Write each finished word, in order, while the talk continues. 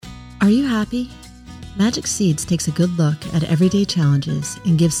Are you happy? Magic Seeds takes a good look at everyday challenges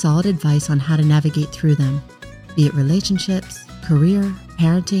and gives solid advice on how to navigate through them, be it relationships, career,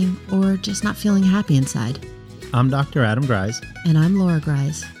 parenting, or just not feeling happy inside. I'm Dr. Adam Grise. And I'm Laura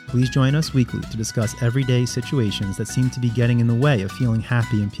Grise. Please join us weekly to discuss everyday situations that seem to be getting in the way of feeling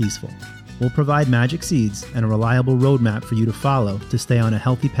happy and peaceful. We'll provide magic seeds and a reliable roadmap for you to follow to stay on a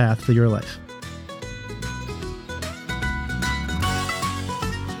healthy path for your life.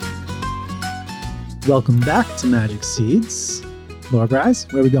 Welcome back to Magic Seeds. Laura Grise,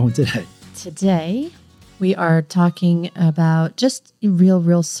 where are we going today? Today, we are talking about just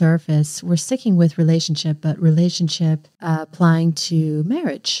real surface. We're sticking with relationship, but relationship applying to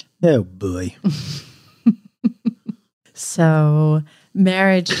marriage. Oh, boy. So,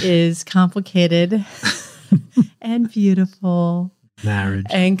 marriage is complicated and beautiful. Marriage.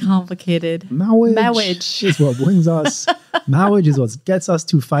 And complicated. Marriage is what brings us. Marriage is what gets us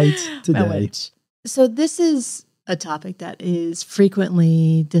to fight today. Marriage. So this is a topic that is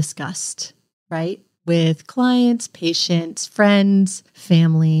frequently discussed, right? With clients, patients, friends,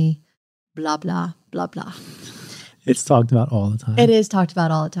 family, blah, blah, blah, blah. It's talked about all the time. It is talked about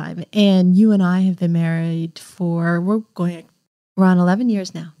all the time. And you and I have been married we're on 11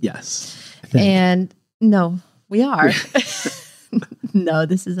 years now. Yes. And no, we are. No,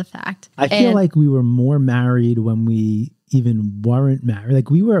 this is a fact. I feel like we were more married when we even weren't married.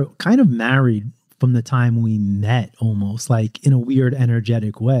 Like we were kind of married from the time we met, almost like in a weird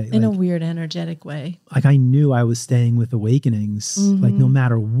energetic way. Like I knew I was staying with Awakenings. Mm-hmm. Like no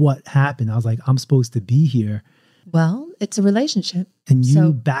matter what happened, I was like, I'm supposed to be here. Well, it's a relationship. And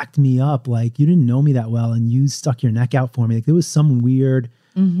you backed me up. Like you didn't know me that well and you stuck your neck out for me. Like there was some weird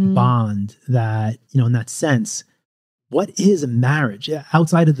bond that, in that sense, what is a marriage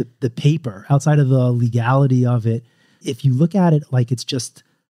outside of the paper, outside of the legality of it? If you look at it like it's just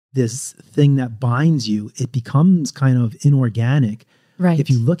this thing that binds you, it becomes kind of inorganic. Right. If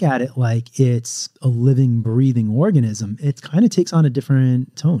you look at it like it's a living, breathing organism, it kind of takes on a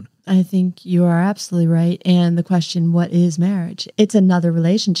different tone. I think you are absolutely right. And the question, what is marriage? It's another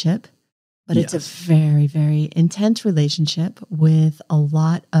relationship, but It's a very, very intense relationship with a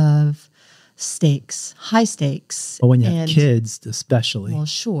lot of stakes, high stakes. But when you have kids, especially. Well,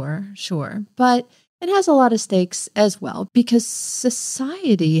 sure. But it has a lot of stakes as well because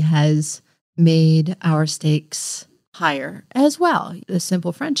society has made our stakes higher as well. A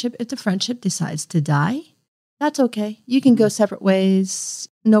simple friendship, if the friendship decides to die, that's okay. You can go separate ways,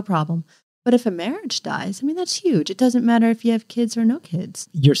 no problem. But if a marriage dies, that's huge. It doesn't matter if you have kids or no kids.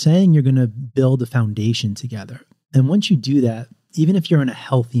 You're saying you're going to build a foundation together. And once you do that, even if you're in a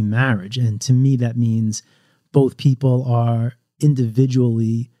healthy marriage, and to me that means both people are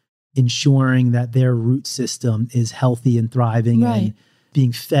individually ensuring that their root system is healthy and thriving and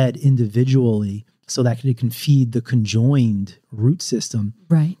being fed individually so that it can feed the conjoined root system.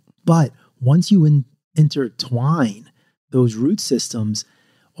 Right. But once you intertwine those root systems,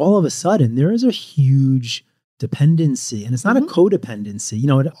 all of a sudden there is a huge dependency. And it's not a codependency.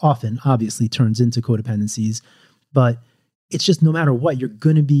 It often obviously turns into codependencies, but it's just no matter what, you're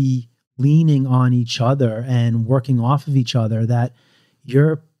going to be leaning on each other and working off of each other, that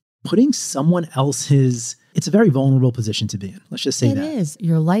you're putting someone else's, it's a very vulnerable position to be in. Let's just say that. It is.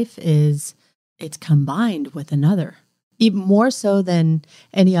 Your life it's combined with another, even more so than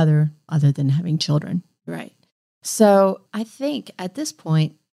any other than having children. Right. So I think at this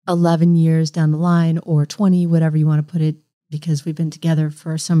point, 11 years down the line or 20, whatever you want to put it, because we've been together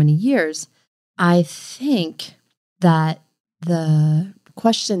for so many years, I think that the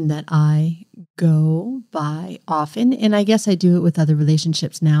question that I go by often, and I guess I do it with other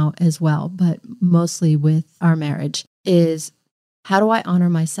relationships now as well, but mostly with our marriage, is how do I honor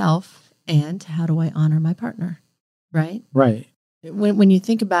myself and how do I honor my partner? Right? Right. When you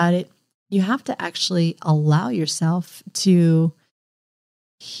think about it, you have to actually allow yourself to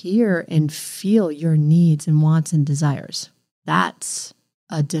hear and feel your needs and wants and desires. That's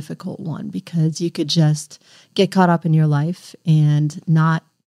a difficult one because you could just get caught up in your life and not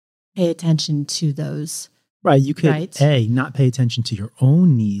pay attention to those. Right. You could, not pay attention to your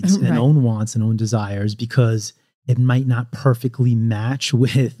own needs and own wants and own desires because it might not perfectly match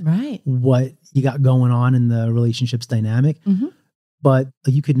with what you got going on in the relationship's dynamic. Mm-hmm. But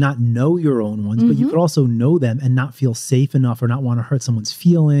you could not know your own ones, but you could also know them and not feel safe enough or not want to hurt someone's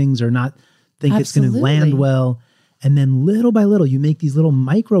feelings or not think it's going to land well. And then little by little, you make these little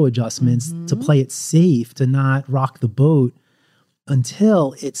micro adjustments to play it safe, to not rock the boat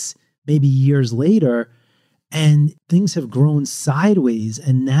until it's maybe years later and things have grown sideways.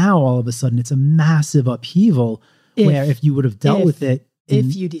 And now all of a sudden it's a massive upheaval where if you would have dealt with it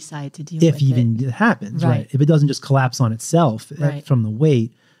if you decide to deal with it. If even it happens, right? If it doesn't just collapse on itself from the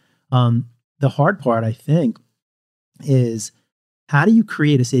weight. The hard part, I think, is how do you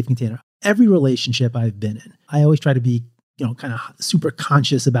create a safe container? Every relationship I've been in, I always try to be, kind of super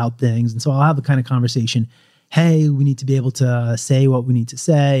conscious about things. And so I'll have the kind of conversation, hey, we need to be able to say what we need to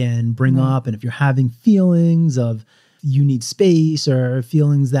say and bring up. And if you're having feelings of you need space, or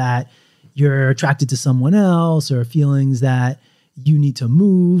feelings that you're attracted to someone else, or feelings that you need to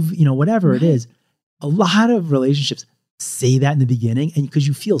move, whatever it is, a lot of relationships say that in the beginning, and because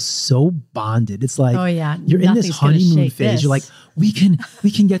you feel so bonded. It's like, you're in this honeymoon phase. You're like, we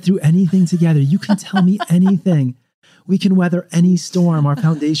can get through anything together. You can tell me anything. We can weather any storm. Our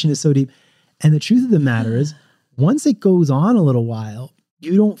foundation is so deep. And the truth of the matter is, once it goes on a little while,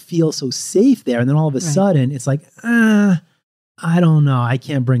 you don't feel so safe there. And then all of a sudden it's like, I don't know. I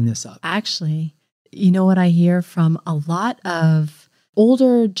can't bring this up. Actually, you know what I hear from a lot of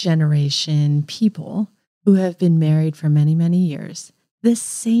older generation people who have been married for many, many years? This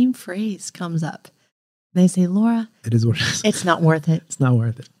same phrase comes up. They say, Laura, it is what it is. It's not worth it. It's not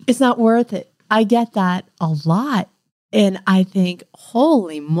worth it. It's not worth it. I get that a lot. And I think,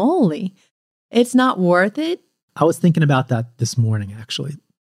 holy moly, it's not worth it. I was thinking about that this morning, actually.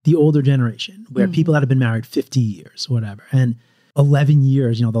 The older generation, where people that have been married 50 years, whatever, and 11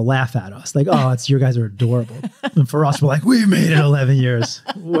 years, they'll laugh at us like, oh, your guys are adorable. And for us, we're like, we made it 11 years.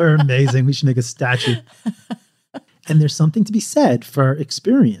 We're amazing. We should make a statue. And there's something to be said for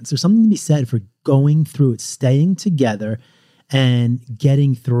experience. There's something to be said for going through it, staying together and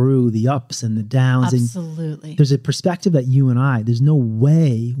getting through the ups and the downs. Absolutely. And there's a perspective that you and I, there's no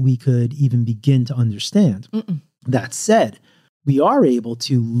way we could even begin to understand. That said, we are able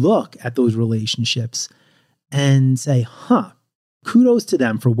to look at those relationships and say, kudos to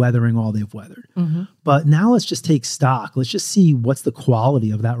them for weathering all they've weathered. But now let's just take stock. Let's just see what's the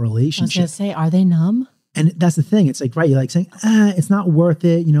quality of that relationship. I was going to say, are they numb? And that's the thing. It's like, you're like saying, it's not worth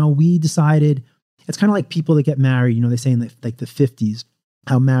it. We decided. It's kind of like people that get married, they say in the 50s,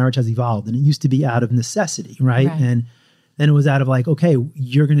 how marriage has evolved. And it used to be out of necessity, right? And then it was out of like, okay,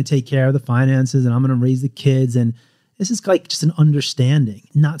 you're going to take care of the finances and I'm going to raise the kids. And this is like just an understanding,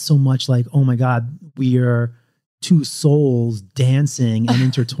 not so much like, oh my God, we are two souls dancing and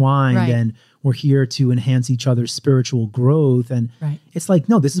intertwined and we're here to enhance each other's spiritual growth. And it's like,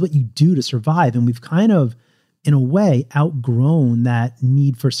 no, this is what you do to survive. And we've kind of, in a way, outgrown that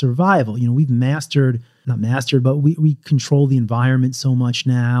need for survival. We've not mastered, but we control the environment so much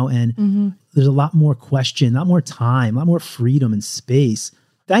now. And there's a lot more question, a lot more time, a lot more freedom and space,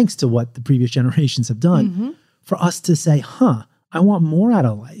 thanks to what the previous generations have done, for us to say, I want more out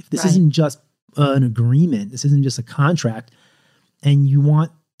of life. This isn't just an agreement. This isn't just a contract. And you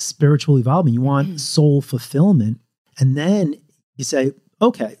want spiritual evolvement. You want soul fulfillment. And then you say,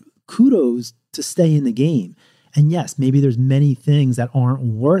 okay, kudos to stay in the game. And yes, maybe there's many things that aren't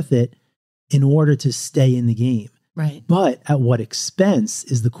worth it in order to stay in the game. Right. But at what expense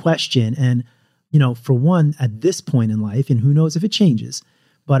is the question. And, for one, at this point in life, and who knows if it changes,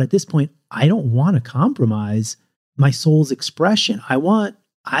 but at this point, I don't want to compromise my soul's expression.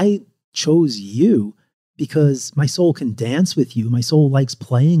 I chose you because my soul can dance with you. My soul likes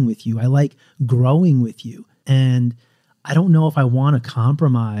playing with you. I like growing with you. And I don't know if I want to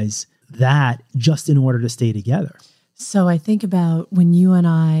compromise that just in order to stay together. So I think about when you and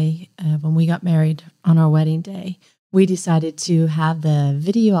I, when we got married on our wedding day, we decided to have the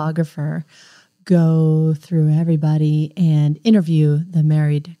videographer go through everybody and interview the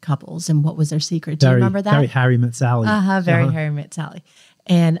married couples and what was their secret. Do you remember that? Very Harry Met Sally. Harry Met Sally.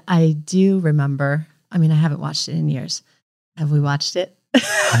 And I do remember, I haven't watched it in years. Have we watched it?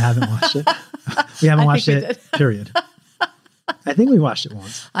 I haven't watched it. We haven't watched it, period. I think we watched it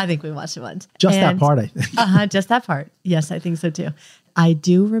once. I think we watched it once. Just that part, I think. Just that part. Yes, I think so too. I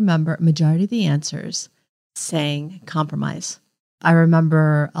do remember majority of the answers saying compromise. I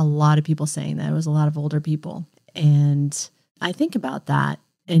remember a lot of people saying that. It was a lot of older people. And I think about that.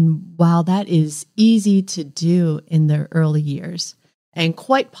 And while that is easy to do in the early years, and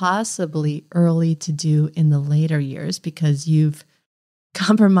quite possibly early to do in the later years because you've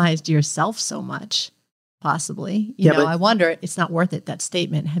compromised yourself so much, possibly. You know, I wonder, it's not worth it, that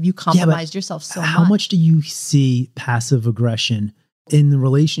statement. Have you compromised yourself so much? How much do you see passive aggression in the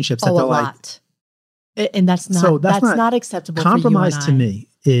relationships? A lot. And that's not acceptable. Compromise for you to me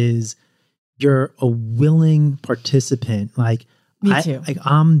is you're a willing participant. Like, me too.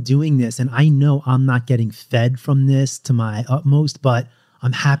 I'm doing this and I know I'm not getting fed from this to my utmost, but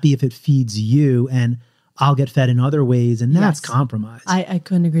I'm happy if it feeds you. And I'll get fed in other ways. And that's compromise. I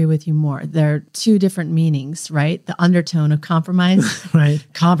couldn't agree with you more. There are two different meanings, right? The undertone of compromise, right?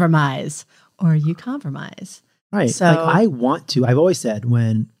 Compromise, or you compromise. Right. So I've always said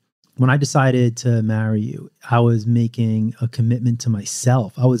when I decided to marry you, I was making a commitment to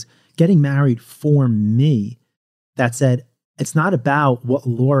myself. I was getting married for me. That said, it's not about what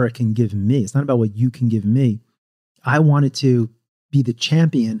Laura can give me. It's not about what you can give me. I wanted to be the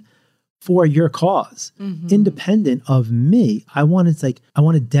champion for your cause, independent of me. I want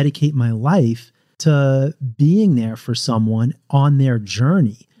to dedicate my life to being there for someone on their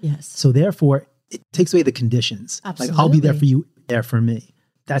journey. Yes. So therefore, it takes away the conditions. Absolutely. Like, I'll be there for you, there for me.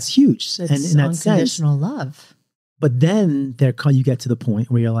 That's huge. It's and in that sense, unconditional love. But then you get to the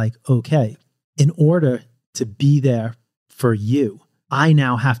point where you're like, okay, in order to be there for you, I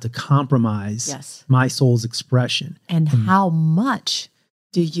now have to compromise my soul's expression. And how much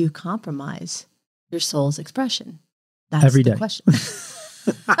do you compromise your soul's expression? That's every the day. Question.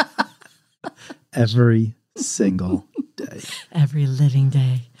 Every single day. Every living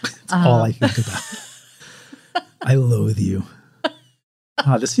day. That's all I think about. I loathe you.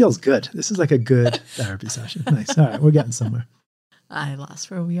 This feels good. This is like a good therapy session. Nice. All right, we're getting somewhere. I lost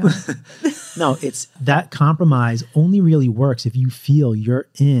where we are. No, it's that compromise only really works if you feel you're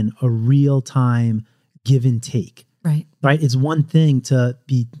in a real-time give and take. Right. Right? It's one thing to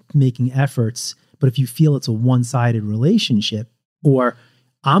be making efforts, but if you feel it's a one-sided relationship, or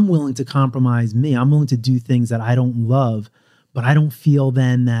I'm willing to compromise me, I'm willing to do things that I don't love, but I don't feel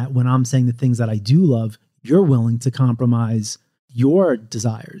then that when I'm saying the things that I do love, you're willing to compromise your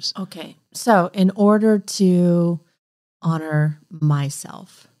desires. Okay. So in order to honor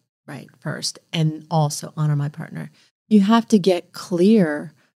myself, right, first, and also honor my partner, you have to get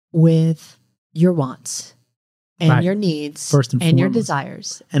clear with your wants and your needs first and your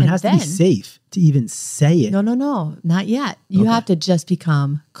desires. And it has to be safe to even say it. No, not yet. You have to just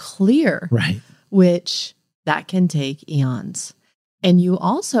become clear, right? Which that can take eons. And you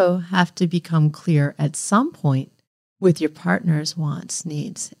also have to become clear at some point with your partner's wants,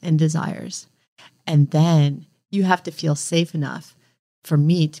 needs, and desires. And then you have to feel safe enough for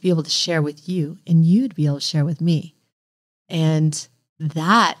me to be able to share with you and you to be able to share with me. And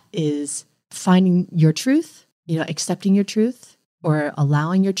that is finding your truth, accepting your truth or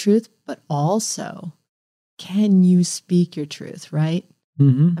allowing your truth, but also can you speak your truth, right?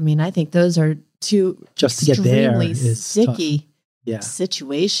 Mm-hmm. I mean, I think those are two just extremely sticky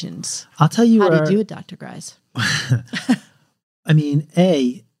situations. I'll tell you how to do it, Dr. Gries. I mean,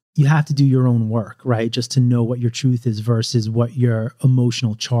 you have to do your own work, right? Just to know what your truth is versus what your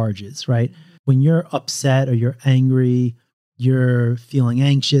emotional charge is, right? When you're upset or you're angry, you're feeling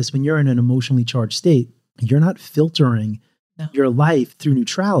anxious, when you're in an emotionally charged state, you're not filtering your life through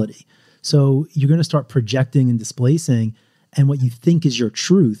neutrality. So you're going to start projecting and displacing. And what you think is your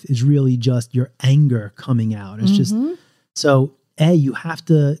truth is really just your anger coming out. It's just, so you have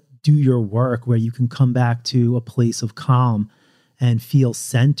to do your work where you can come back to a place of calm and feel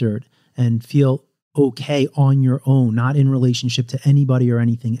centered and feel okay on your own, not in relationship to anybody or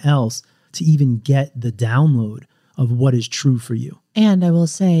anything else, to even get the download of what is true for you. And I will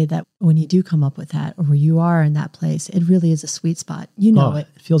say that when you do come up with that, or you are in that place, it really is a sweet spot. You know it.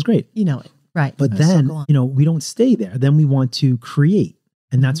 It feels great. You know it. Right. But then, we don't stay there. Then we want to create.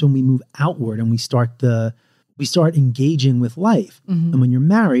 And that's when we move outward and we start engaging with life. And when you're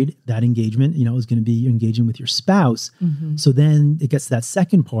married, that engagement, is going to be engaging with your spouse. So then it gets to that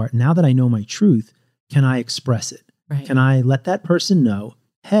second part. Now that I know my truth, can I express it? Right. Can I let that person know,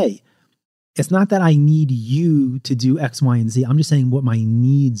 hey, it's not that I need you to do X, Y, and Z. I'm just saying what my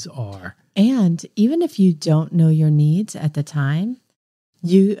needs are. And even if you don't know your needs at the time,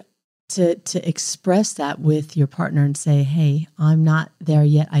 to express that with your partner and say, hey, I'm not there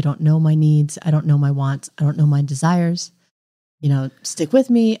yet. I don't know my needs. I don't know my wants. I don't know my desires. Stick with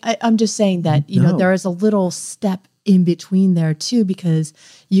me. I'm just saying that, there is a little step in between there too, because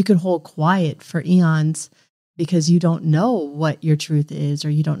you can hold quiet for eons because you don't know what your truth is, or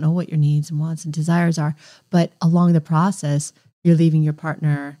you don't know what your needs and wants and desires are. But along the process, you're leaving your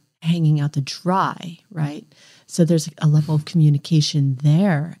partner hanging out to dry, right? So there's a level of communication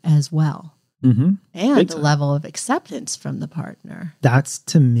there as well. And a level of acceptance from the partner. That's,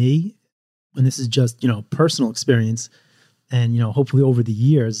 to me, and this is just, personal experience, and, hopefully over the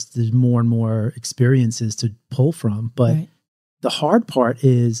years, there's more and more experiences to pull from. But the hard part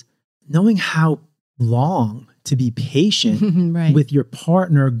is knowing how long to be patient with your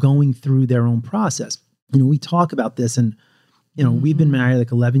partner going through their own process. We talk about this, and, we've been married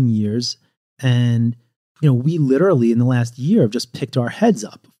like 11 years, and we literally in the last year have just picked our heads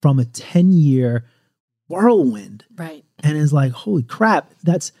up from a 10-year whirlwind. Right. And it's like, holy crap,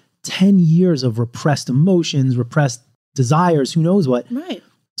 that's 10 years of repressed emotions, repressed desires, who knows what. Right.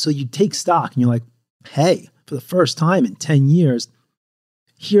 So you take stock and you're like, hey, for the first time in 10 years,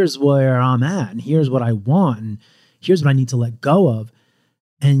 here's where I'm at and here's what I want and here's what I need to let go of.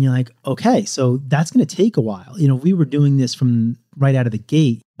 And you're like, okay, so that's going to take a while. You know, we were doing this from right out of the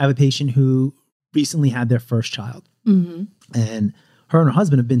gate. I have a patient who recently had their first child. Mm-hmm. And her and her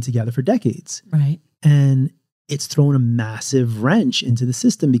husband have been together for decades. Right. And it's thrown a massive wrench into the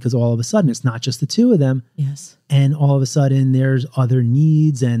system because all of a sudden it's not just the two of them. Yes. And all of a sudden there's other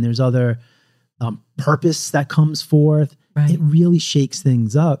needs and there's other purpose that comes forth. Right. It really shakes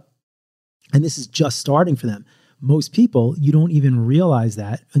things up. And this is just starting for them. Most people, you don't even realize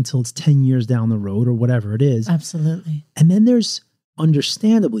that until it's 10 years down the road or whatever it is. Absolutely. And then there's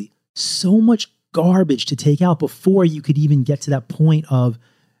understandably so much garbage to take out before you could even get to that point of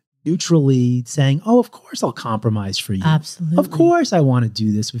neutrally saying, oh, of course I'll compromise for you. Absolutely. Of course I want to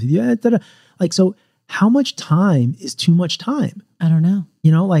do this with you. Like, so how much time is too much time? I don't know.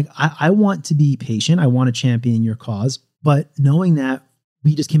 You know, like I want to be patient. I want to champion your cause, but knowing that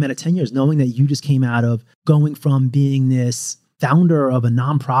we just came out of 10 years, knowing that you just came out of going from being this founder of a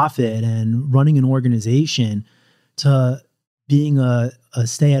nonprofit and running an organization to being a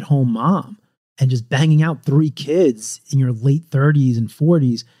stay-at-home mom and just banging out 3 kids in your late 30s and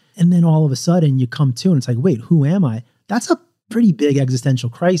 40s. And then all of a sudden you come to and it's like, wait, who am I? That's a pretty big existential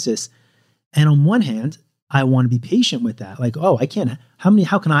crisis. And on one hand, I want to be patient with that. Like, oh, I can't,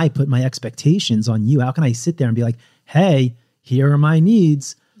 how can I put my expectations on you? How can I sit there and be like, hey, here are my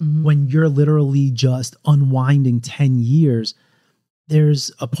needs, when you're literally just unwinding 10 years?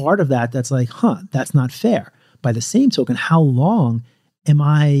 There's a part of that that's like, that's not fair. By the same token, how long am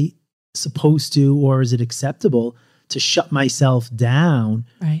I supposed to, or is it acceptable to shut myself down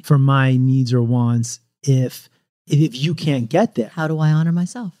for my needs or wants if you can't get there? How do I honor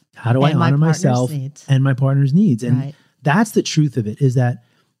myself? How do I honor myself and my partner's needs? And that's the truth of it, is that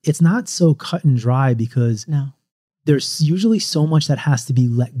it's not so cut and dry, because there's usually so much that has to be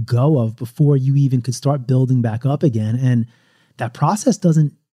let go of before you even could start building back up again. And that process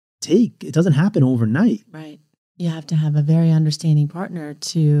doesn't happen overnight. Right. You have to have a very understanding partner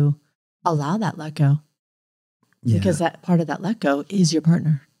to allow that let go. Yeah. Because that part of that let go is your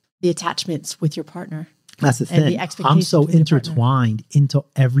partner, the attachments with your partner. That's the thing. I'm so intertwined into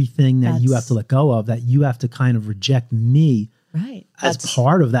everything that you have to let go of, that you have to kind of reject me as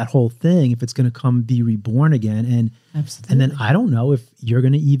part of that whole thing if it's going to come be reborn again. And then I don't know if you're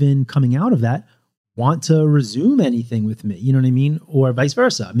going to, even coming out of that, want to resume anything with me. You know what I mean? Or vice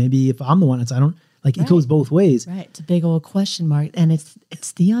versa. Maybe if I'm the one that's, it goes both ways. Right. It's a big old question mark. And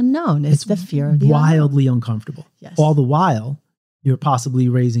it's the unknown. It's the fear of the wildly unknown. Uncomfortable. Yes. All the while, you're possibly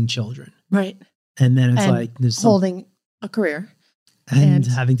raising children. Right. And then it's like there's holding a career. And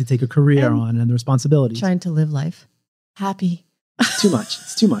having to take a career on, and the responsibilities. Trying to live life happy. It's too much.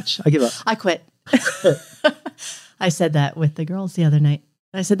 It's too much. I give up. I quit. I said that with the girls the other night.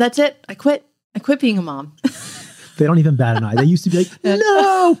 I said, that's it. I quit. I quit being a mom. They don't even bat an eye. They used to be like,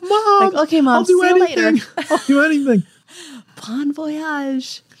 no, Mom. Like, okay, Mom, I'll do anything. See you later. I'll do anything. Bon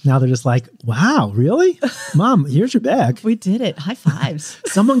voyage. Now they're just like, wow, really? Mom, here's your bag. We did it. High fives.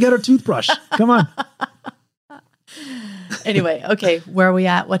 Someone get her toothbrush. Come on. Anyway, okay, where are we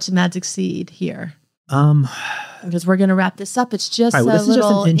at? What's the magic seed here? Because we're going to wrap this up. It's just a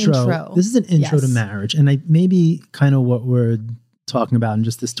little intro. This is an intro to marriage. And maybe kind of what we're talking about in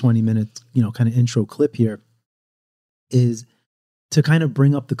just this 20-minute, kind of intro clip here is to kind of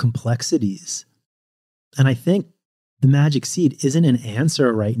bring up the complexities. And I think the magic seed isn't an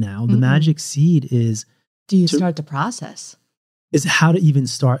answer right now. The magic seed is... Do you start the process? Is how to even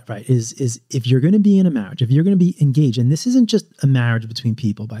start, right? Is if you're going to be in a marriage, if you're going to be engaged, and this isn't just a marriage between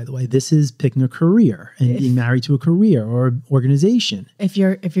people, by the way, this is picking a career and being married to a career or organization. If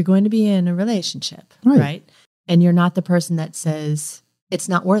you're going to be in a relationship, right? And you're not the person that says it's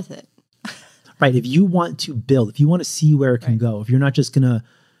not worth it. Right. If you want to build, if you want to see where it can go, if you're not just going to,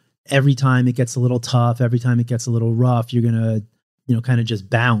 every time it gets a little tough, every time it gets a little rough, you're going to, kind of just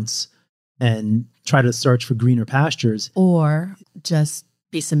bounce and try to search for greener pastures. Or just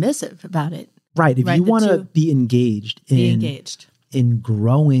be submissive about it. Right. If you want to be engaged in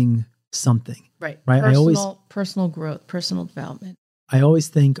growing something. Right. Right. Personal growth, personal development. I always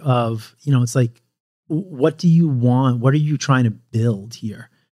think of, it's like, what do you want? What are you trying to build here?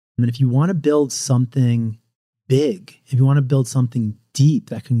 I mean, if you want to build something big, if you want to build something deep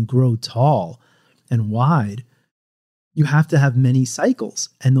that can grow tall and wide, you have to have many cycles.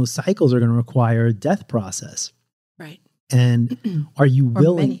 And those cycles are going to require a death process. Right. And are you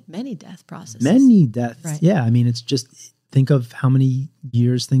willing? Many death processes. Many deaths. Right. Yeah. I mean, it's just, think of how many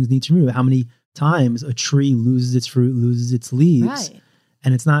years things need to move, how many times a tree loses its fruit, loses its leaves. Right.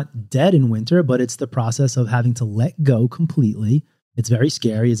 And it's not dead in winter, but it's the process of having to let go completely. It's very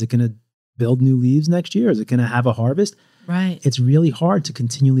scary. Is it going to build new leaves next year? Is it going to have a harvest? Right. It's really hard to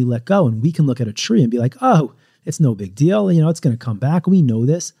continually let go. And we can look at a tree and be like, oh, it's no big deal. You know, it's going to come back. We know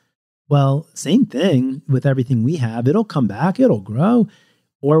this. Well, same thing with everything we have. It'll come back. It'll grow.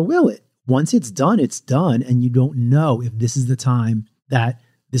 Or will it? Once it's done, it's done. And you don't know if this is the time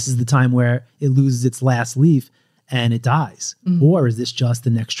where it loses its last leaf and it dies. Mm-hmm. Or is this just the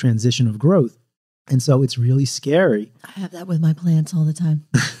next transition of growth? And so it's really scary. I have that with my plants all the time.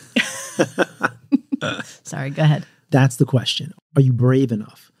 Sorry, go ahead. That's the question. Are you brave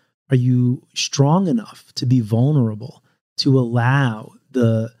enough? Are you strong enough to be vulnerable, to allow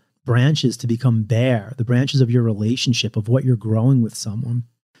the branches to become bare, the branches of your relationship, of what you're growing with someone,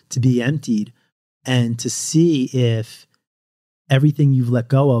 to be emptied, and to see if everything you've let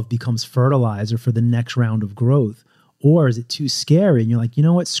go of becomes fertilizer for the next round of growth? Or is it too scary? And you're like, you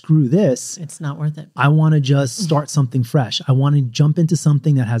know what? Screw this. It's not worth it. I want to just start something fresh. I want to jump into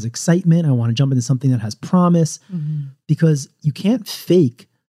something that has excitement. I want to jump into something that has promise, because you can't fake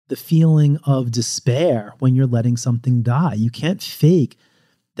the feeling of despair when you're letting something die. You can't fake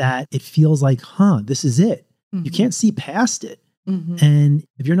that it feels like, this is it. You can't see past it. And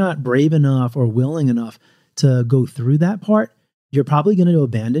if you're not brave enough or willing enough to go through that part, you're probably going to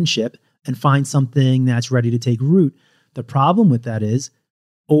abandon ship and find something that's ready to take root. The problem with that is,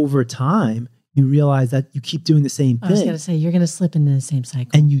 over time, you realize that you keep doing the same thing. I was going to say, you're going to slip into the same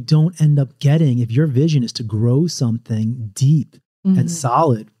cycle. And you don't end up getting, if your vision is to grow something deep and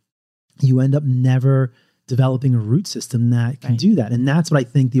solid, you end up never developing a root system that can do that. And that's what I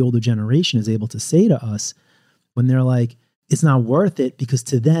think the older generation is able to say to us when they're like, it's not worth it, because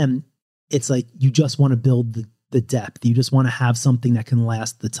to them, it's like, you just want to build the depth. You just want to have something that can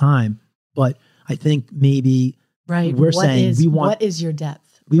last the time. But I think maybe we're saying what is your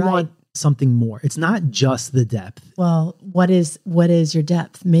depth? We want something more. It's not just the depth. Well, what is your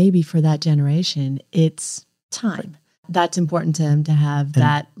depth? Maybe for that generation, it's time. Right. That's important to them, to have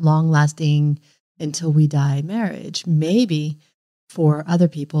that long-lasting until we die marriage. Maybe for other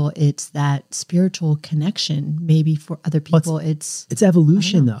people, it's that spiritual connection. Maybe for other people, it's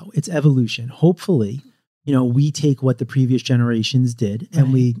evolution, though. It's evolution. Hopefully, we take what the previous generations did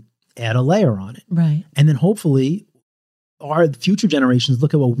and we add a layer on it. Right. And then hopefully our future generations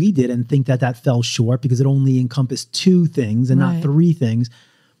look at what we did and think that fell short because it only encompassed 2 things and not 3 things.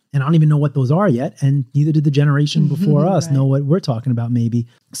 And I don't even know what those are yet. And neither did the generation before us know what we're talking about, maybe.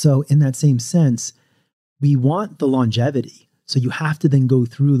 So in that same sense, we want the longevity. So you have to then go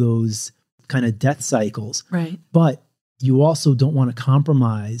through those kind of death cycles. Right. But you also don't want to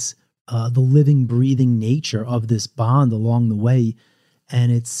compromise the living, breathing nature of this bond along the way.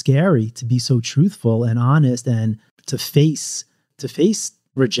 And it's scary to be so truthful and honest, and to face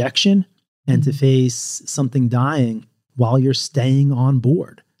rejection and to face something dying while you're staying on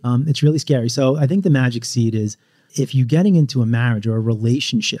board. It's really scary. So I think the magic seed is, if you're getting into a marriage or a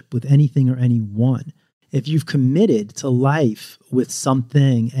relationship with anything or anyone, if you've committed to life with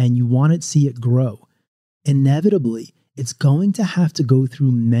something and you want to see it grow, inevitably it's going to have to go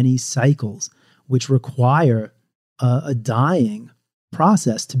through many cycles, which require a dying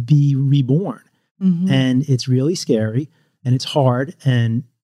process to be reborn. And it's really scary and it's hard, and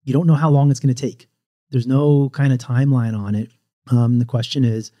you don't know how long it's going to take. There's no kind of timeline on it. The question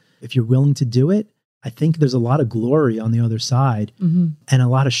is, if you're willing to do it, I think there's a lot of glory on the other side and a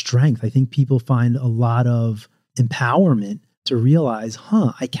lot of strength. I think people find a lot of empowerment to realize,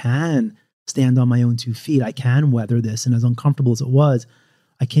 I can stand on my own 2 feet. I can weather this. And as uncomfortable as it was,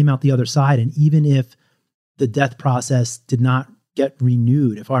 I came out the other side. And even if the death process did not get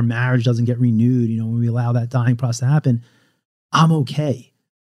renewed, if our marriage doesn't get renewed, when we allow that dying process to happen, I'm okay.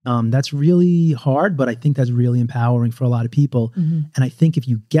 That's really hard, but I think that's really empowering for a lot of people. And I think if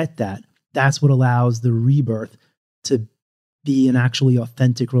you get that, that's what allows the rebirth to be an actually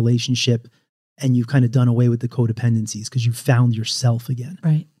authentic relationship. And you've kind of done away with the codependencies because you've found yourself again.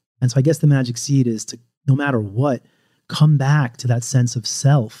 Right. And so I guess the magic seed is to, no matter what, come back to that sense of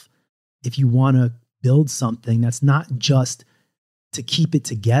self. If you want to build something that's not just to keep it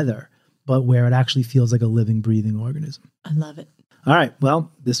together, but where it actually feels like a living, breathing organism. I love it. All right.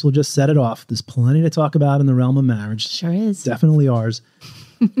 Well, this will just set it off. There's plenty to talk about in the realm of marriage. Sure is. Definitely ours.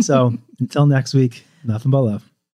 So until next week, nothing but love.